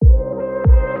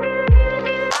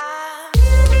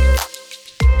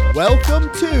Welcome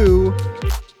to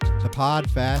the Pod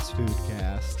Fast Food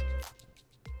Cast.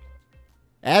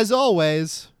 As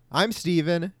always, I'm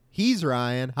Steven. He's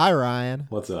Ryan. Hi, Ryan.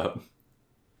 What's up?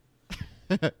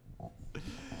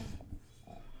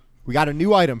 We got a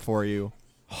new item for you.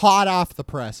 Hot off the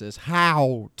presses.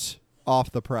 Hot off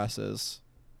the presses.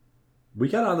 We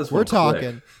got on this one We're talking.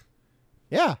 quick.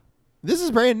 Yeah. This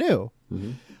is brand new.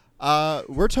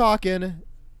 Mm-hmm. We're talking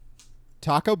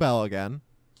Taco Bell again.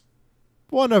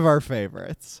 One of our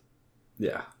favorites.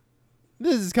 Yeah.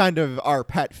 This is kind of our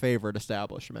pet favorite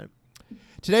establishment.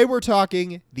 Today we're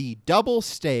talking the double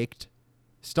steak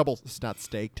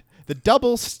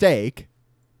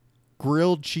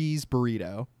grilled cheese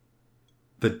burrito.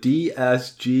 The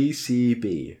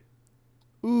DSGCB.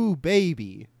 Ooh,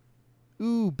 baby.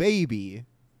 Ooh, baby.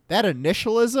 That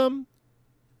initialism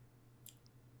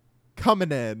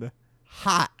coming in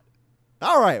hot.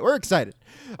 All right, we're excited.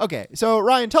 Okay, so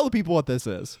Ryan, tell the people what this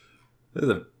is.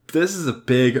 This is a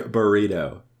big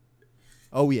burrito.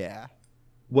 Oh, yeah.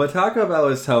 What Taco Bell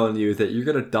is telling you is that you're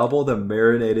going to double the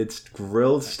marinated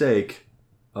grilled steak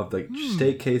of the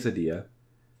steak quesadilla.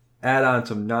 Add on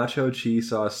some nacho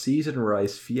cheese sauce, seasoned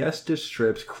rice, fiesta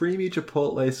strips, creamy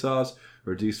chipotle sauce,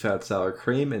 reduced fat sour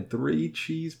cream, and 3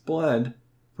 cheese blend.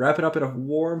 Wrap it up in a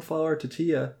warm flour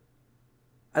tortilla.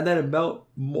 And then melt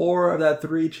more of that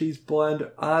 3 cheese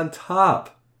blend on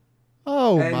top.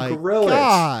 Oh, and my grill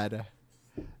God.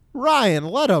 Ryan,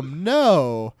 let them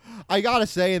know. I gotta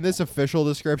say, in this official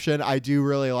description, I do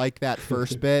really like that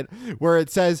first bit where it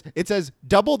says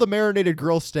double the marinated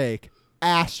grill steak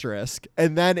asterisk,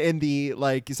 and then in the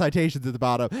citations at the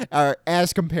bottom are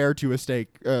as compared to a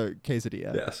steak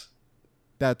quesadilla. Yes,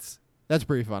 that's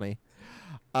pretty funny.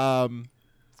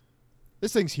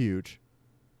 This thing's huge.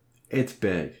 It's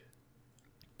big.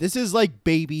 This is like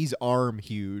baby's arm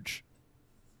huge.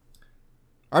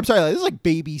 I'm sorry, this is like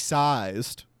baby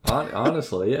sized.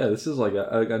 Honestly, yeah, this is like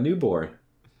a newborn.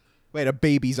 Wait, a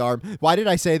baby's arm. Why did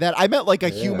I say that? I meant like a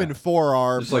human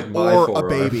forearm, just like my or forearm. a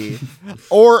baby.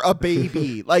 Or a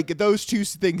baby. Like those two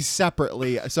things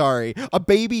separately. Sorry. A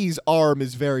baby's arm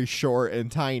is very short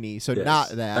and tiny, so Yes, not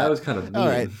that. That was kind of mean. All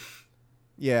right.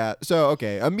 Yeah, so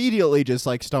okay. Immediately just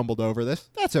stumbled over this.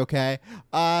 That's okay.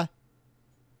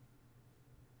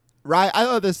 Right, I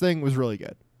thought this thing was really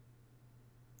good.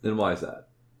 And why is that?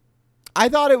 I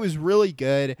thought it was really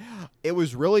good. It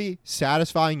was really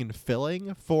satisfying and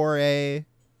filling for a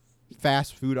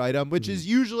fast food item, which is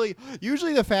usually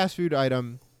the fast food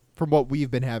item from what we've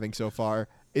been having so far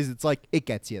is it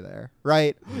gets you there,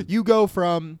 right? You go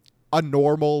from a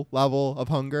normal level of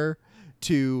hunger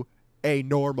to a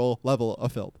normal level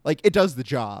of filled. It does the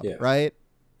job, right?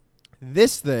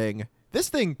 This thing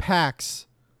packs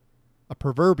a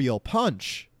proverbial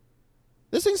punch.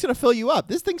 This thing's going to fill you up.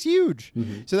 This thing's huge.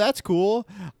 Mm-hmm. So that's cool.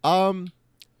 But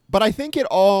I think it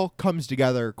all comes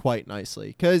together quite nicely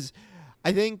because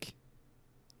I think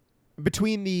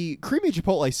between the creamy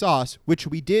chipotle sauce, which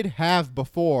we did have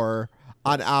before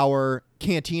on our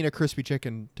Cantina crispy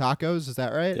chicken tacos, is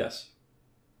that right? Yes.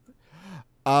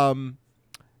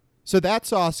 So that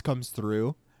sauce comes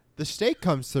through. The steak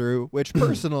comes through, which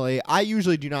personally, I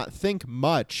usually do not think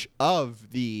much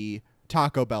of the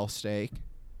Taco Bell steak.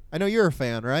 I know you're a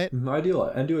fan, right? I do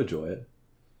enjoy it.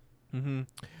 Mm-hmm.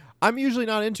 I'm usually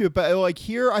not into it, but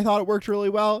here I thought it worked really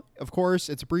well. Of course,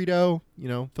 it's a burrito,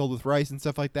 filled with rice and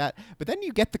stuff like that. But then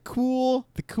you get the cool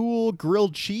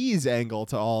grilled cheese angle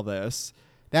to all this.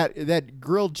 That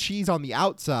grilled cheese on the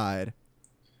outside.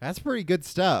 That's pretty good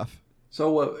stuff.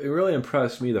 So what really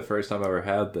impressed me the first time I ever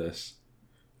had this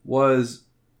was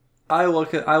I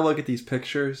look at these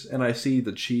pictures and I see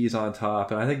the cheese on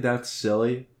top, and I think that's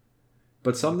silly.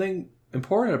 But something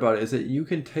important about it is that you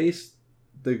can taste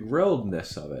the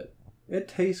grilledness of it. It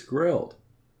tastes grilled.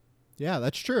 Yeah,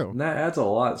 that's true. And that adds a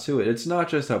lot to it. It's not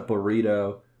just a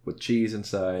burrito with cheese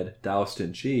inside, doused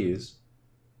in cheese.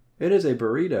 It is a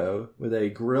burrito with a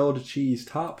grilled cheese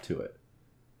top to it.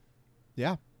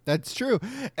 Yeah, that's true.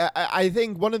 I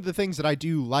think one of the things that I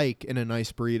do like in a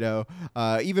nice burrito,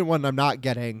 even when I'm not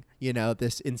getting,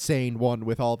 this insane one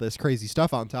with all this crazy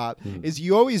stuff on top, is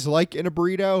you always like in a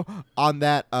burrito on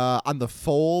that on the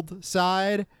fold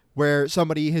side where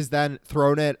somebody has then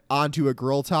thrown it onto a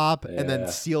grill top and then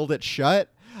sealed it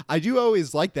shut. I do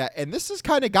always like that, and this has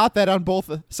kind of got that on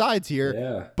both sides here.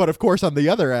 Yeah. But of course, on the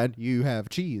other end, you have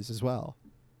cheese as well.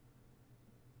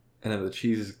 And then the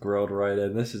cheese is grilled right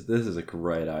in. This is a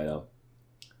great item.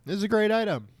 This is a great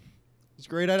item. It's a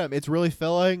great item. It's really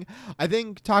filling. I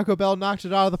think Taco Bell knocked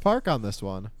it out of the park on this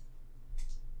one.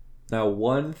 Now,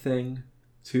 one thing,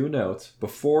 2 notes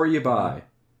before you buy.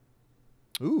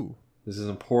 Ooh. This is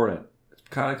important. It's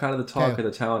kind of the talk Okay.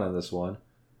 of the town on this one.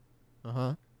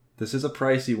 Uh-huh. This is a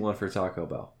pricey one for Taco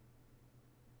Bell.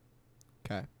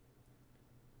 Okay.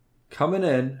 Coming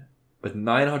in with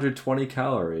 920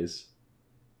 calories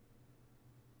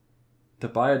to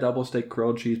buy a double steak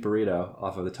grilled cheese burrito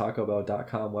off of the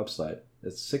TacoBell.com website.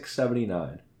 It's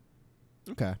 $6.79.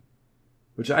 Okay.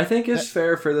 Which I think is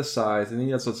fair for the size. I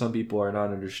think that's what some people are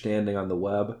not understanding on the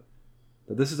web.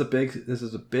 But this is a big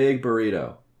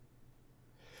burrito.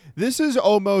 This is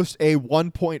almost a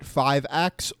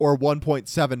 1.5x or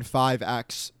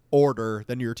 1.75x order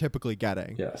than you're typically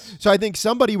getting. Yes. So I think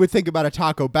somebody would think about a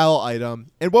Taco Bell item,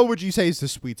 and what would you say is the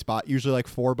sweet spot? Usually like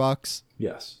 $4.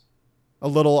 Yes. A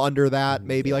little under that,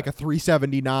 maybe Yeah. like a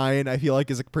 $3.79. I feel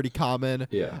like is a pretty common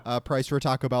price for a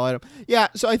Taco Bell item. Yeah,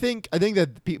 so I think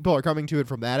that people are coming to it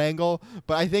from that angle,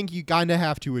 but I think you kind of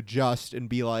have to adjust and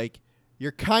be like,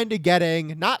 you're kind of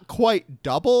getting not quite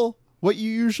double what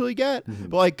you usually get,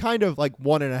 but like kind of like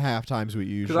 1.5 times what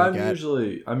you usually get.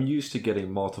 Because I'm used to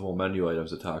getting multiple menu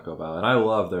items at Taco Bell, and I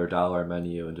love their dollar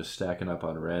menu and just stacking up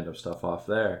on random stuff off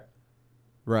there.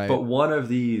 Right. But one of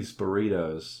these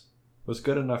burritos was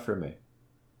good enough for me.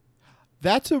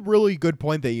 That's a really good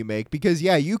point that you make because,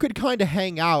 yeah, you could kind of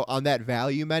hang out on that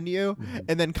value menu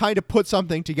and then kind of put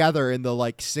something together in the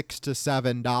like $6 to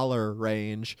 $7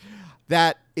 range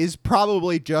that is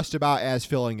probably just about as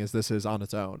filling as this is on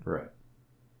its own. Right.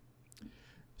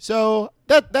 So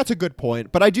that's a good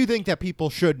point, but I do think that people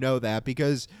should know that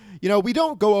because, you know, we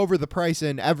don't go over the price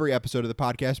in every episode of the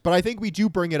podcast, but I think we do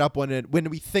bring it up when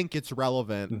we think it's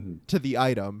relevant to the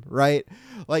item, right?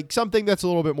 Like something that's a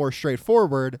little bit more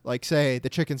straightforward, like say the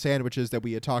chicken sandwiches that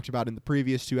we had talked about in the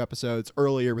previous 2 episodes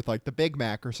earlier with like the Big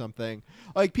Mac or something.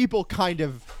 Like people kind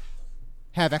of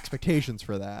have expectations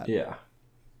for that. Yeah.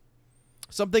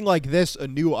 Something like this, a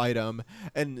new item,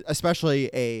 and especially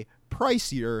a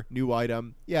pricier new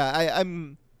item,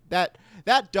 I'm that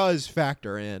does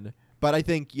factor in. But I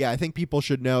think people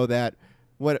should know that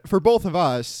for both of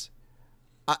us,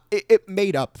 it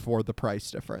made up for the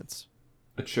price difference.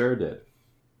 It sure did.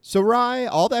 So Rye,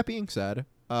 all that being said,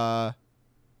 what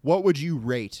would you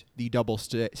rate the double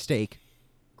steak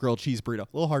grilled cheese burrito? A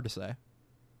little hard to say.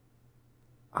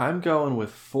 I'm going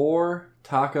with 4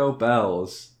 Taco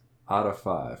Bells out of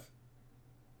 5.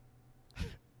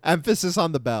 Emphasis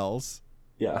on the bells.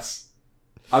 Yes.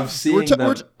 I'm seeing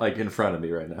them like in front of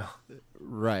me right now.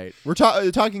 Right. We're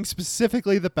talking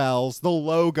specifically the bells, the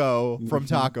logo from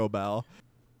Taco Bell.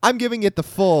 I'm giving it the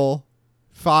full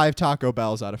 5 Taco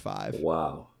Bells out of 5.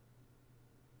 Wow.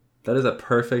 That is a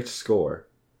perfect score.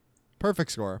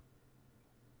 Perfect score.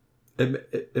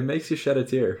 It makes you shed a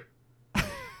tear.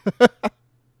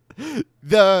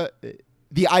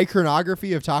 The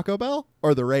iconography of Taco Bell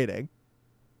or the rating?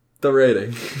 The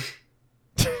rating.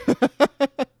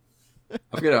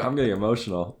 I'm getting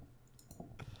emotional.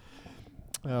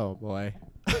 Oh boy.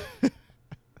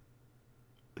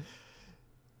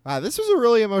 Wow, this was a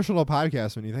really emotional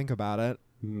podcast when you think about it.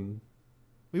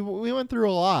 We went through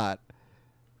a lot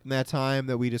in that time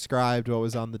that we described what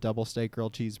was on the double steak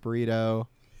grilled cheese burrito.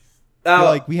 I feel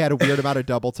like we had a weird amount of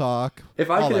double talk.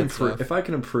 If I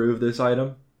can improve this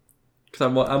item, because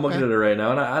I'm looking at it right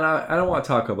now, and I don't want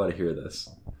Taco Bell to hear this.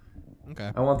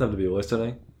 Okay. I want them to be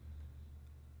listening.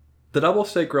 The double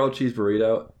steak grilled cheese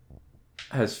burrito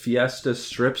has Fiesta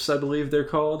strips, I believe they're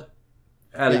called,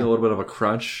 adding a little bit of a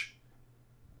crunch.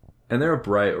 And they're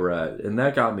bright red, and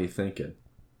that got me thinking.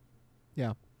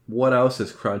 Yeah. What else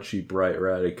is crunchy, bright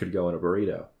red? It could go in a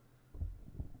burrito.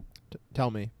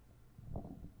 Tell me.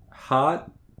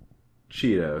 Hot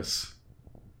Cheetos.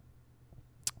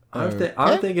 I'm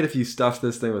thinking if you stuff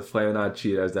this thing with Flamin' Hot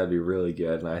Cheetos, that'd be really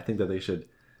good. And I think that they should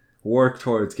work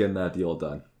towards getting that deal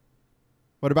done.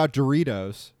 What about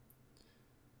Doritos?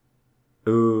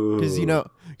 Ooh. Because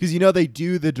you know they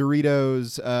do the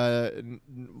Doritos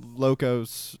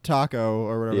Locos Taco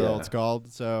or whatever the hell it's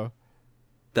called. So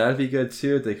that'd be good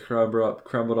too. If they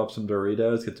crumbled up some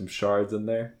Doritos, get some shards in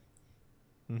there.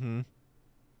 Mm-hmm.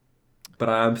 But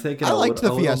I'm thinking I a liked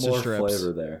little the Fiesta more strips.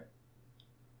 flavor there.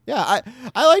 Yeah,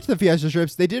 I liked the Fiesta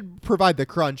strips. They did provide the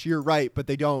crunch. You're right, but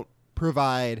they don't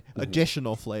provide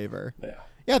additional flavor. Yeah.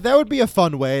 Yeah, that would be a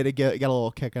fun way to get a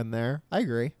little kick in there. I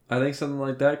agree. I think something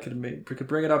like that could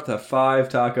bring it up to 5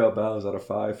 Taco Bells out of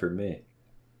 5 for me.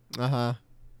 Uh-huh.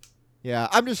 Yeah,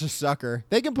 I'm just a sucker.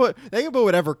 They can put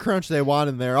whatever crunch they want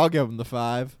in there. I'll give them the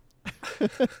 5.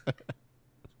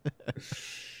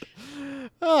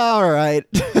 All right.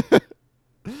 I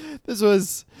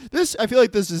feel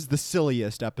like this is the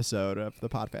silliest episode of the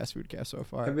Pod Fast Foodcast so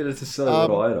far. I mean, it's a silly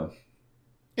little item.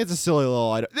 It's a silly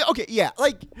little item. Okay, yeah,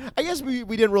 like I guess we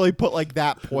didn't really put like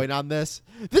that point on this.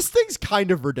 This thing's kind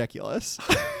of ridiculous.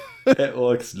 It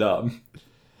looks dumb.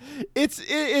 It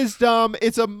is dumb.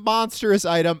 It's a monstrous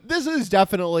item. This is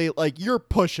definitely like you're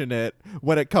pushing it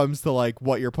when it comes to like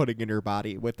what you're putting in your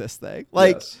body with this thing.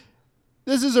 Like Yes.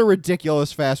 this is a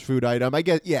ridiculous fast food item. I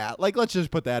guess yeah, like let's just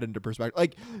put that into perspective.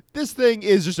 Like this thing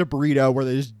is just a burrito where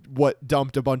they just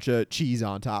dumped a bunch of cheese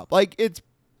on top. Like it's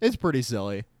pretty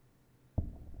silly.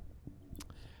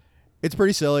 It's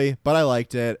pretty silly, but I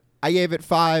liked it. I gave it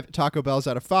 5 Taco Bells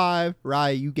out of 5. Rye,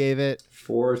 you gave it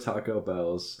 4 Taco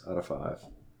Bells out of 5.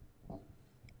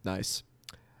 nice.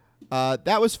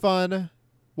 That was fun.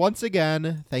 Once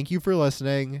again, thank you for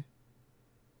listening.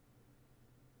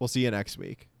 We'll see you next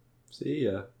week. See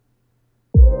ya.